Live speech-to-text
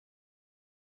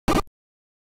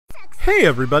Hey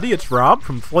everybody, it's Rob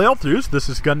from Flailthroughs. This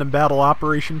is Gundam Battle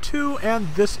Operation 2, and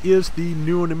this is the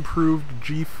new and improved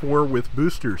G04 with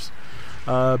boosters.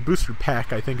 Booster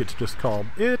pack, I think it's just called.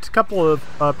 It's a couple of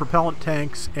propellant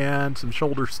tanks and some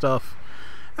shoulder stuff.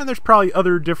 And there's probably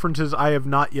other differences I have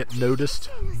not yet noticed,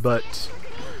 but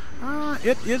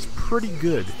it is pretty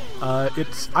good.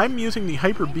 I'm using the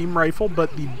Hyper Beam Rifle,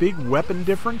 but the big weapon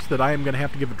difference that I am going to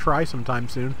have to give a try sometime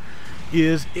soon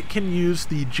is it can use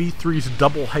the G3's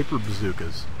double hyper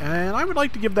bazookas, and I would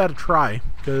like to give that a try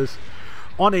because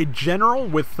on a general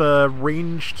with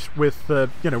ranged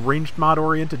mod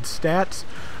oriented stats,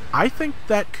 I think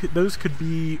that those could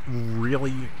be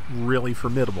really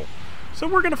formidable. So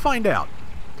we're going to find out.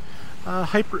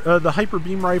 The Hyper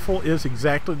Beam Rifle is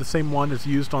exactly the same one as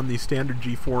used on the standard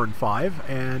G4 and 5,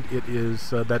 and it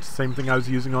is that's the same thing I was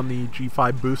using on the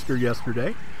G5 booster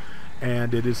yesterday,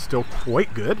 and it is still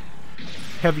quite good.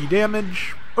 Heavy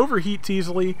damage, overheats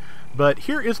easily, but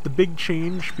here is the big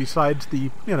change besides the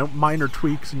minor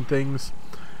tweaks and things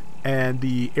and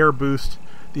the air boost.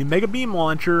 The Mega Beam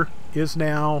Launcher is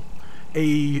now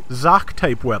a ZOC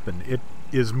type weapon. It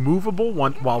is movable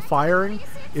while firing,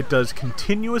 it does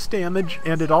continuous damage,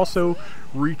 and it also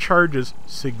recharges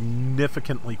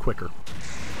significantly quicker.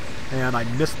 And I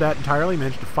missed that entirely,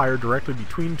 managed to fire directly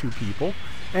between two people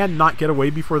and not get away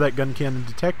before that gun cannon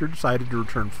detector decided to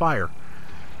return fire.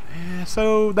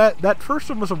 So that first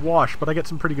one was a wash, but I get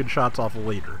some pretty good shots off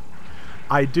later.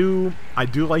 I do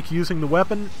like using the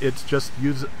weapon. It's just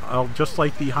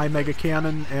like the high mega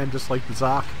cannon and just like the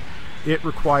ZOC, it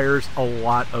requires a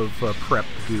lot of prep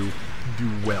to do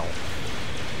well.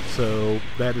 So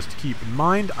that is to keep in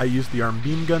mind. I use the arm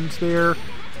beam guns there.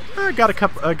 I got a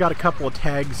couple of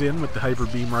tags in with the Hyper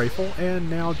Beam Rifle, and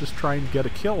now just trying to get a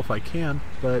kill if I can.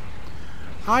 But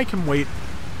I can wait.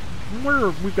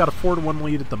 We've got a 4-1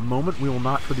 lead at the moment. We will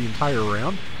not for the entire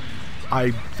round.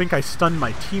 I think I stunned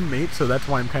my teammate, so that's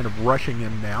why I'm kind of rushing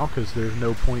in now, because there's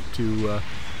no point to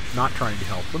not trying to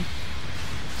help them.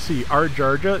 See, our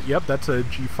Jarja, yep, that's a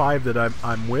G5 that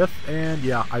I'm with, and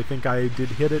yeah, I think I did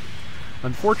hit it.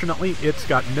 Unfortunately, it's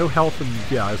got no health, and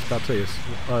yeah, I was about to say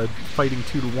it's fighting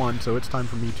 2-1, so it's time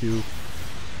for me to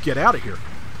get out of here.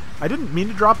 I didn't mean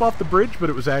to drop off the bridge, but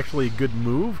it was actually a good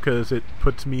move because it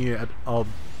puts me at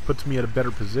a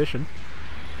better position.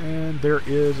 And there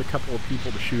is a couple of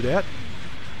people to shoot at.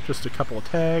 Just a couple of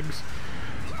tags.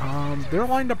 They're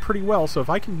lined up pretty well, so if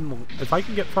I can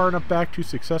get far enough back to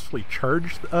successfully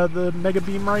charge the Mega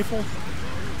Beam Rifle,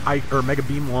 or Mega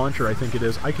Beam Launcher, I think it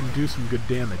is, I can do some good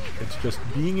damage. It's just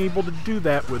being able to do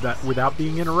that without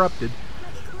being interrupted,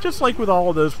 just like with all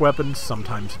of those weapons,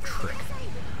 sometimes a trick.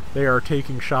 They are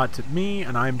taking shots at me,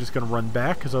 and I'm just going to run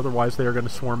back, because otherwise they are going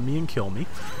to swarm me and kill me.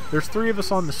 There's 3 of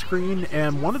us on the screen,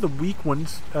 and one of the weak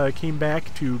ones came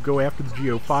back to go after the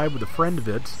G05 with a friend of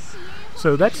its.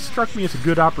 So that struck me as a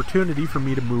good opportunity for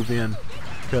me to move in.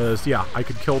 Because, yeah, I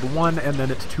could kill the one, and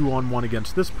then it's 2-on-1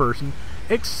 against this person.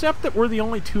 Except that we're the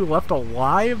only 2 left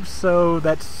alive, so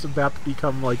that's about to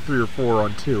become like 3 or 4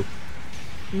 on 2.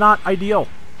 Not ideal.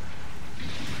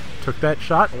 Took that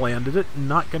shot, landed it,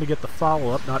 not going to get the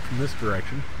follow-up, not from this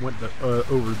direction. Went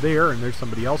over there, and there's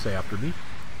somebody else after me.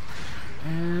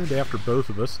 And after both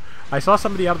of us. I saw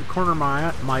somebody out of the corner of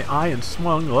my eye and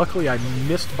swung. Luckily, I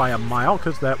missed by a mile,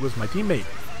 because that was my teammate.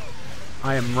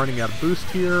 I am running out of boost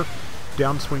here.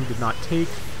 Downswing did not take.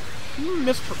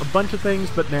 Missed a bunch of things,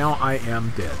 but now I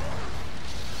am dead.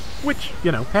 Which,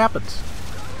 happens.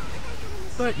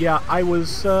 But yeah, I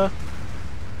was...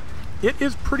 It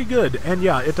is pretty good, and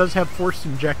yeah, it does have forced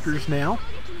injectors now.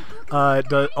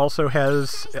 It also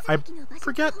has, I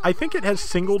think it has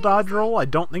single dodge roll. I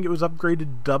don't think it was upgraded to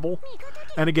double.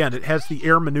 And again, it has the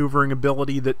air maneuvering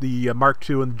ability that the Mark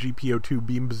II and the GPO2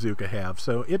 beam bazooka have.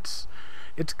 So it's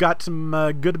got some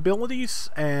good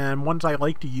abilities, and ones I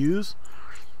like to use.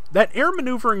 That air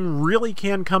maneuvering really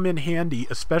can come in handy,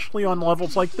 especially on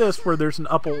levels like this, where there's an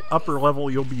upper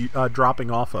level you'll be dropping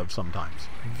off of sometimes.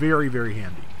 Very, very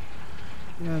handy.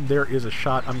 And there is a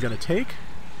shot I'm going to take.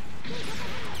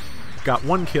 Got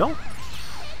 1 kill.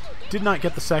 Did not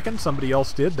get the second. Somebody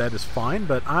else did. That is fine.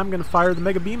 But I'm going to fire the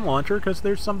Mega Beam Launcher because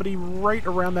there's somebody right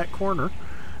around that corner.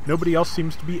 Nobody else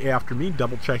seems to be after me.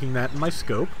 Double checking that in my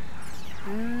scope.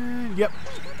 And yep.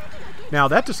 Now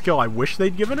that's a skill I wish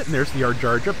they'd given it. And there's the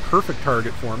Arjarja. Perfect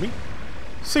target for me.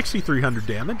 6,300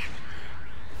 damage.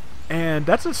 And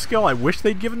that's a skill I wish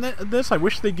they'd given this. I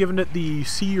wish they'd given it the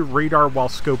see your radar while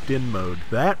scoped in mode.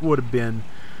 That would have been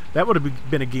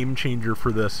a game changer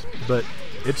for this. But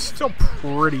it's still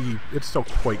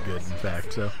quite good, in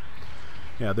fact. So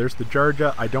yeah, there's the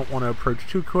Jarja. I don't want to approach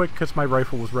too quick because my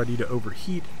rifle was ready to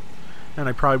overheat. and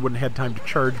I probably wouldn't have had time to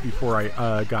charge before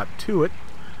I got to it.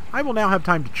 I will now have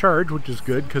time to charge, which is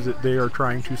good, because they are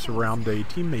trying to surround a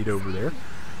teammate over there.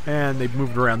 And they've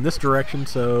moved around this direction,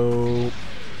 so...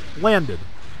 landed.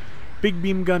 Big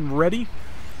beam gun ready.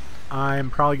 I'm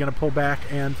probably going to pull back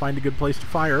and find a good place to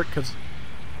fire it, because...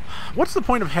 what's the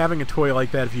point of having a toy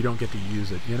like that if you don't get to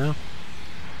use it, you know?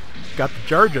 Got the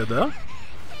Jarja, though.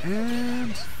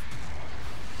 And...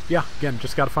 yeah, again,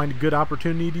 just got to find a good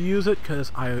opportunity to use it,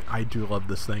 because I do love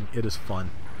this thing. It is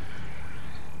fun.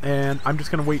 And I'm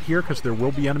just going to wait here, because there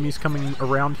will be enemies coming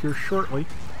around here shortly.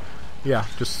 Yeah,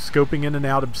 just scoping in and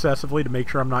out obsessively to make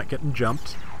sure I'm not getting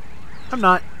jumped. I'm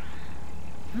not.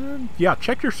 Yeah,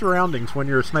 check your surroundings when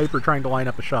you're a sniper trying to line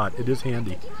up a shot. It is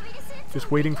handy.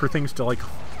 Just waiting for things to, like,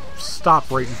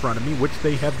 stop right in front of me, which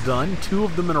they have done. 2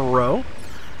 of them in a row.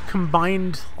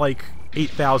 Combined, like,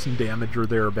 8,000 damage or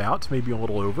thereabouts, maybe a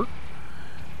little over.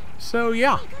 So,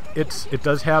 yeah, it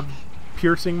does have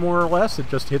piercing more or less. It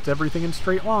just hits everything in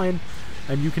straight line,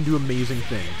 and you can do amazing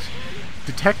things.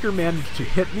 Detector managed to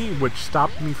hit me, which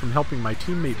stopped me from helping my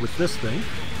teammate with this thing,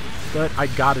 but I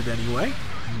got it anyway.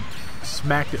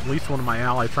 Smacked at least one of my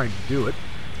allies trying to do it.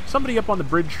 Somebody up on the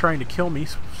bridge trying to kill me.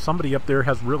 Somebody up there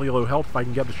has really low health if I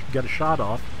can get a shot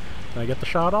off. Can I get the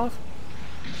shot off?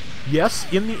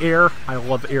 Yes, in the air. I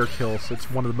love air kills. It's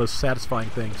one of the most satisfying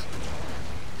things.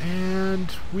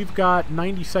 And we've got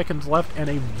 90 seconds left and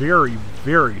a very,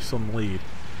 very slim lead.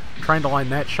 I'm trying to line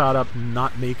that shot up,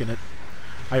 not making it.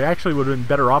 I actually would have been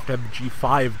better off to have the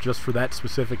G5 just for that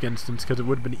specific instance, because it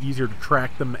would have been easier to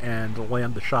track them and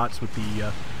land the shots with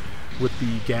the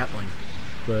Gatling.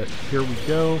 But here we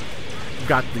go.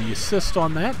 Got the assist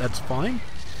on that. That's fine.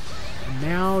 And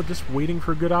now just waiting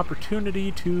for a good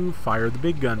opportunity to fire the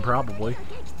big gun, probably.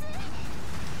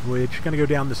 Which is going to go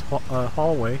down this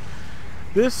hallway.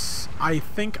 This, I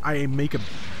think I make a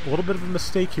little bit of a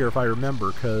mistake here if I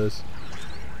remember, because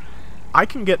I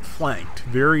can get flanked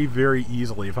very, very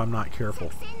easily if I'm not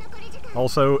careful.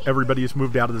 Also, everybody has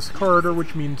moved out of this corridor,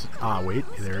 which means... ah, wait,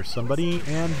 there's somebody,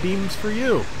 and beams for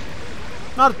you.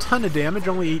 Not a ton of damage,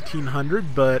 only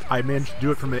 1,800, but I managed to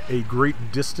do it from a great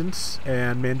distance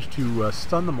and managed to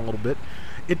stun them a little bit.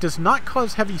 It does not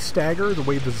cause heavy stagger the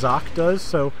way the Zoc does,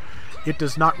 so it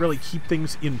does not really keep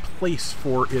things in place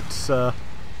for its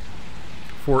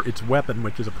weapon,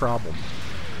 which is a problem.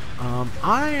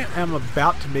 I am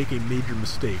about to make a major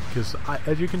mistake, because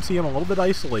as you can see, I'm a little bit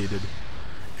isolated.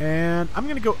 And I'm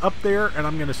going to go up there, and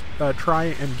I'm going to try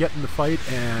and get in the fight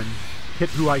and hit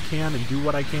who I can and do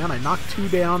what I can. I knocked 2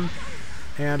 down,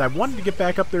 and I wanted to get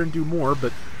back up there and do more,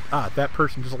 but that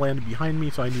person just landed behind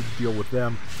me, so I need to deal with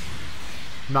them.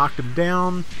 Knocked him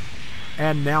down,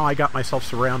 and now I got myself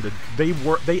surrounded. They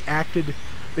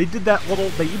even did that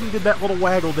little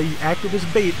waggle. They acted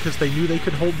as bait because they knew they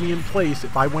could hold me in place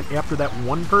if I went after that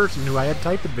one person who I had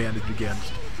type advantage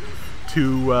against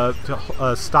to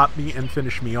stop me and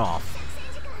finish me off.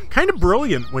 Kind of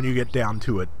brilliant when you get down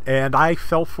to it. And I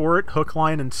fell for it, hook,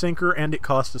 line, and sinker, and it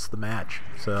cost us the match.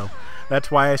 So that's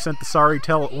why I sent the sorry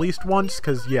tell at least once,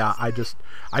 because yeah,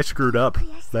 I screwed up.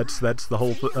 That's the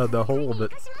whole of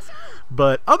it.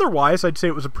 But otherwise, I'd say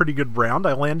it was a pretty good round.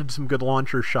 I landed some good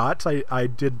launcher shots. I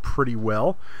did pretty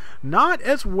well. Not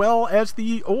as well as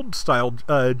the old style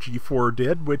G04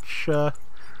 did, which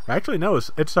actually no,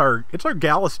 it's our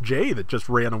Gallus J that just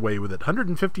ran away with it.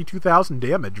 152,000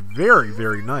 damage. Very,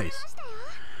 very nice.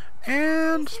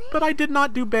 But I did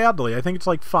not do badly. I think it's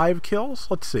like 5 kills.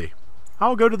 Let's see.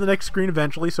 I'll go to the next screen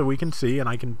eventually so we can see, and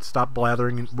I can stop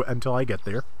blathering until I get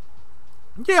there.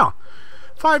 Yeah.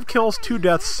 5 kills, 2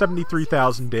 deaths,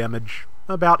 73,000 damage.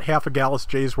 About half a Gallus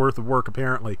J's worth of work,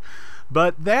 apparently.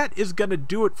 But that is going to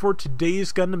do it for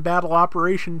today's Gundam Battle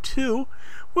Operation 2.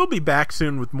 We'll be back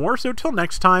soon with more, so till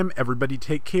next time, everybody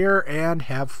take care and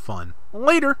have fun.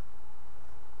 Later!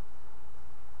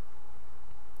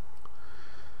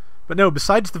 But no,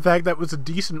 besides the fact that was a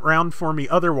decent round for me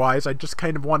otherwise, I just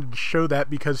kind of wanted to show that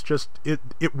because just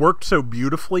it worked so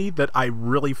beautifully that I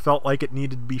really felt like it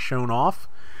needed to be shown off.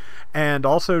 And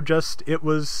also just, it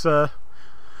was...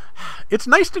 it's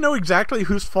nice to know exactly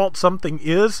whose fault something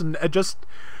is, and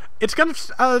it's going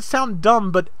to sound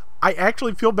dumb, but I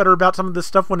actually feel better about some of this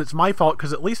stuff when it's my fault,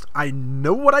 because at least I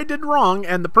know what I did wrong,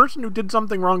 and the person who did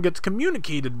something wrong gets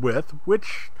communicated with,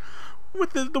 which,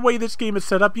 with the way this game is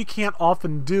set up, you can't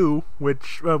often do,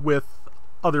 which with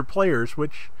other players,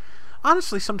 which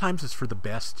honestly sometimes is for the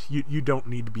best. You don't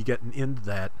need to be getting into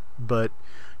that, but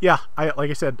yeah,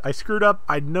 like I said, I screwed up.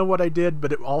 I know what I did,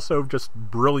 but it also just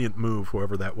brilliant move,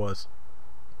 whoever that was.